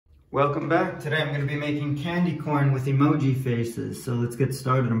Welcome back. Today I'm going to be making candy corn with emoji faces. So let's get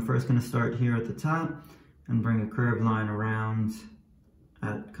started. I'm first going to start here at the top and bring a curved line around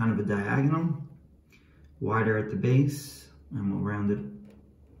at kind of a diagonal, wider at the base, and we'll round it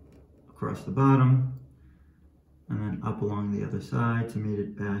across the bottom and then up along the other side to meet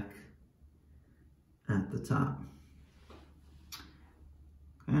it back at the top.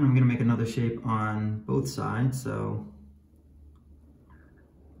 And I'm going to make another shape on both sides, so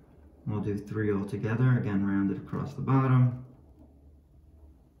we'll do 3 all together, again rounded across the bottom.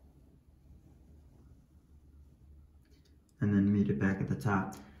 And then meet it back at the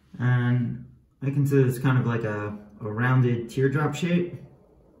top. And I consider this kind of like a rounded teardrop shape.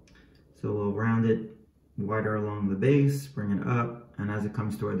 So we'll round it wider along the base, bring it up, and as it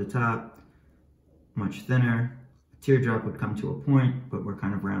comes toward the top, much thinner. A teardrop would come to a point, but we're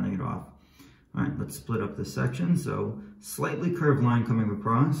kind of rounding it off. All right, let's split up this section. So slightly curved line coming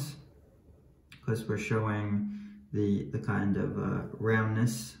across, because we're showing the kind of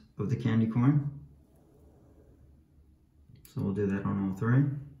roundness of the candy corn. So we'll do that on all 3.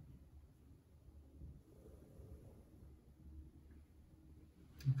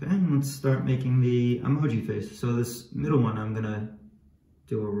 Okay, and let's start making the emoji face. So this middle one, I'm gonna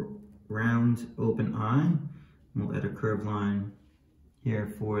do a round open eye. We'll add a curved line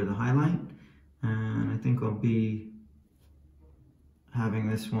here for the highlight. And I think I'll be having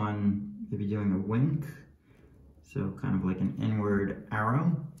this one maybe doing a wink, so kind of like an inward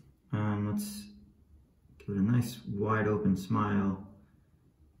arrow. Let's give it a nice wide open smile,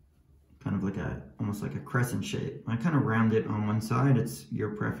 kind of like almost like a crescent shape. I kind of round it on one side. It's your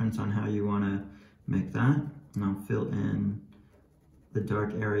preference on how you want to make that. And I'll fill in the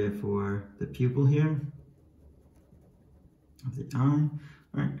dark area for the pupil here of the eye.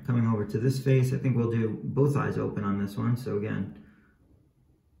 All right, coming over to this face, I think we'll do both eyes open on this one. So again,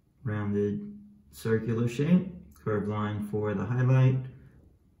 rounded circular shape, curved line for the highlight,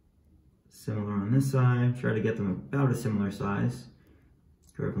 similar on this side. Try to get them about a similar size.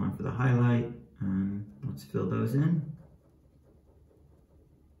 Curved line for the highlight, and let's fill those in.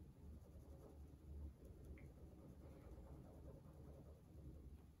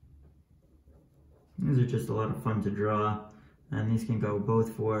 These are just a lot of fun to draw, and these can go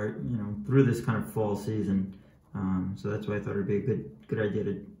both for, through this kind of fall season. So that's why I thought it'd be a good idea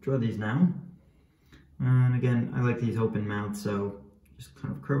to draw these now. And again, I like these open mouths, so just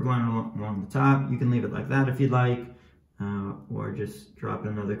kind of curved line along the top. You can leave it like that if you'd like, or just drop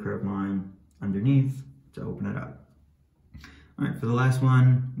another curved line underneath to open it up. All right, for the last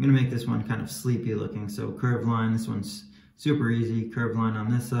one, I'm gonna make this one kind of sleepy looking. So curved line, this one's super easy. Curved line on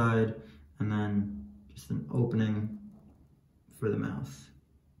this side, and then just an opening for the mouth.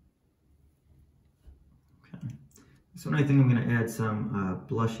 So I think I'm going to add some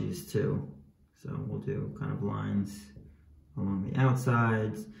blushies too. So we'll do kind of lines along the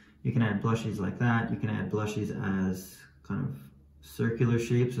outsides. You can add blushies like that. You can add blushies as kind of circular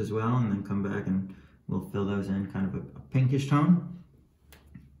shapes as well, and then come back and we'll fill those in kind of a pinkish tone.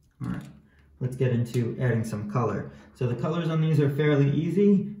 All right, let's get into adding some color. So the colors on these are fairly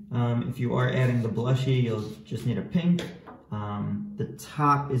easy. If you are adding the blushy, you'll just need a pink. The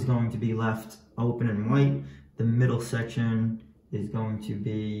top is going to be left open and white. The middle section is going to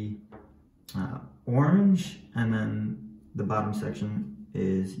be orange, and then the bottom section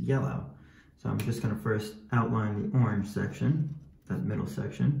is yellow. So I'm just going to first outline the orange section, that middle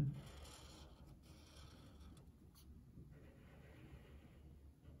section.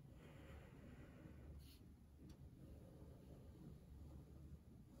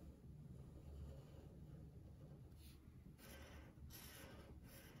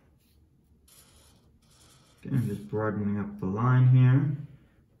 Okay, I'm just broadening up the line here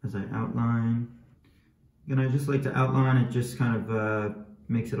as I outline. Again, I just like to outline it, just kind of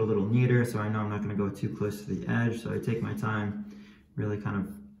makes it a little neater, so I know I'm not going to go too close to the edge. So I take my time really kind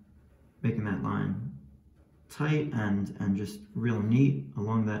of making that line tight and just real neat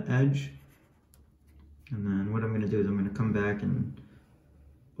along that edge. And then what I'm going to do is I'm going to come back and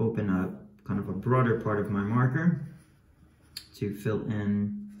open up kind of a broader part of my marker to fill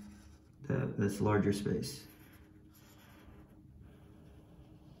in this larger space.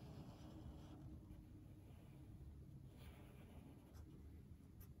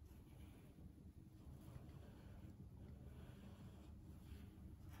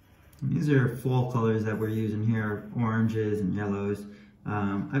 These are fall colors that we're using here, oranges and yellows.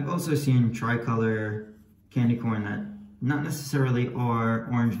 I've also seen tricolor candy corn that not necessarily are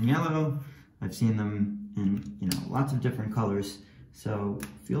orange and yellow. I've seen them in, lots of different colors. So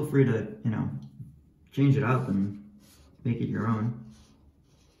feel free to, change it up and make it your own.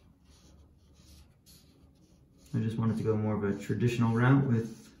 I just wanted to go more of a traditional route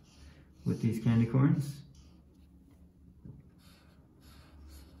with these candy corns.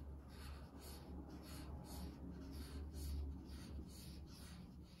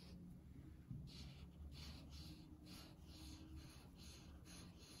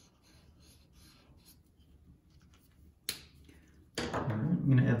 I'm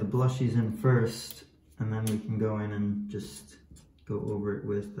going to add the blushies in first, and then we can go in and just go over it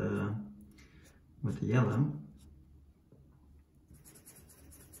with the yellow.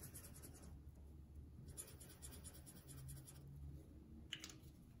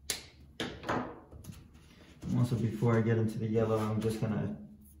 And also, before I get into the yellow, I'm just going to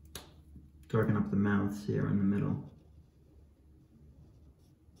darken up the mouths here in the middle.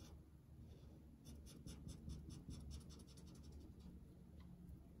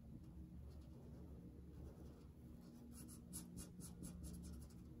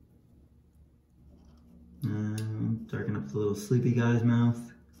 Darken up the little sleepy guy's mouth.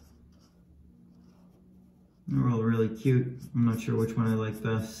 They're all really cute. I'm not sure which one I like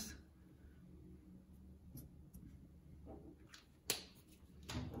best.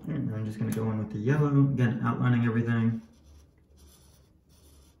 And I'm just going to go in with the yellow, again outlining everything.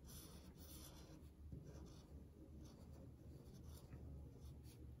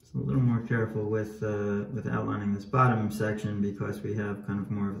 So a little more careful with outlining this bottom section because we have kind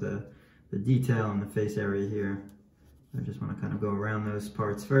of more of the detail in the face area here. I just want to kind of go around those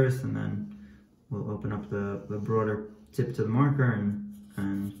parts first, and then we'll open up the broader tip to the marker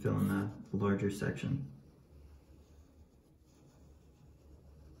and fill in the larger section.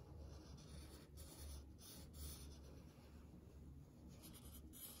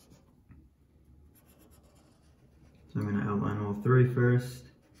 So I'm going to outline all three first.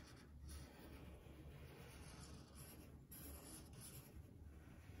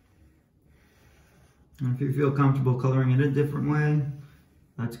 And if you feel comfortable coloring it a different way,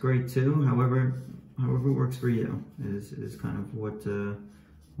 that's great too. However works for you is kind of what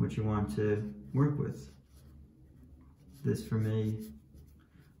you want to work with. This for me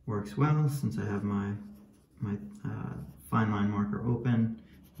works well since I have my fine line marker open,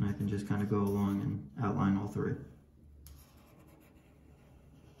 and I can just kind of go along and outline all three.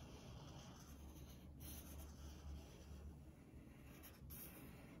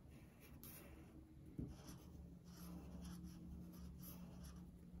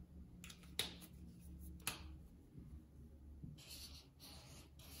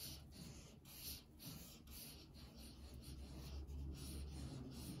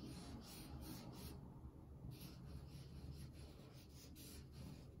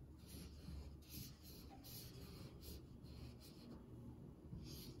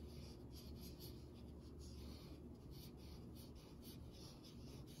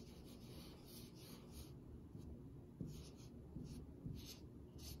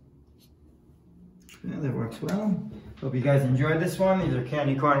 Yeah, that works well. Hope you guys enjoyed this one. These are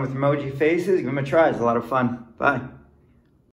candy corn with emoji faces. Give them a try. It's a lot of fun. Bye.